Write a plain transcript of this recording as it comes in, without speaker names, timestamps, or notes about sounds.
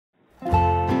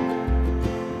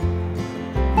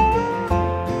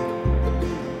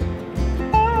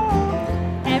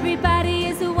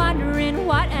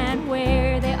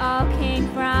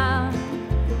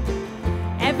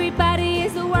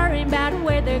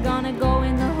gonna go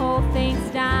when the whole thing's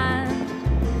done.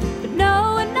 But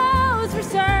no one knows for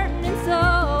certain, and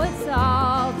so it's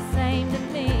all the same to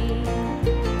me.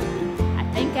 I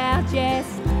think I'll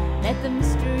just let the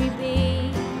mystery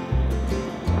be.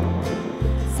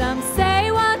 Some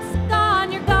say once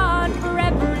gone, you're gone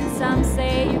forever, and some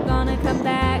say you're gonna come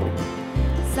back.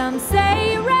 Some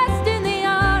say you rest in the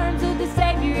arms of the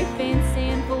Savior if in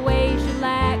sinful ways you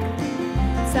lack.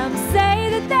 Some say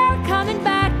that they're coming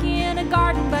back in a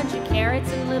garden, bunch of carrots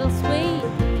and little sweet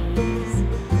peas.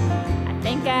 I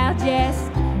think I'll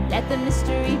just let the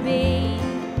mystery be.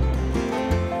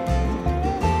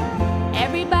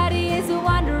 Everybody is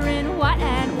wondering what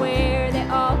and where they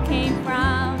all came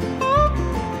from.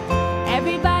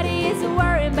 Everybody is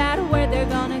worried about where they're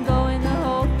gonna go when the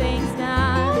whole thing's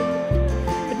done.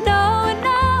 But no one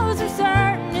knows for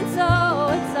certain, and so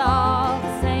it's all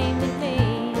the same to me.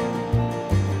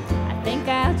 I think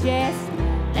I'll just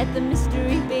let the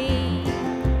mystery be.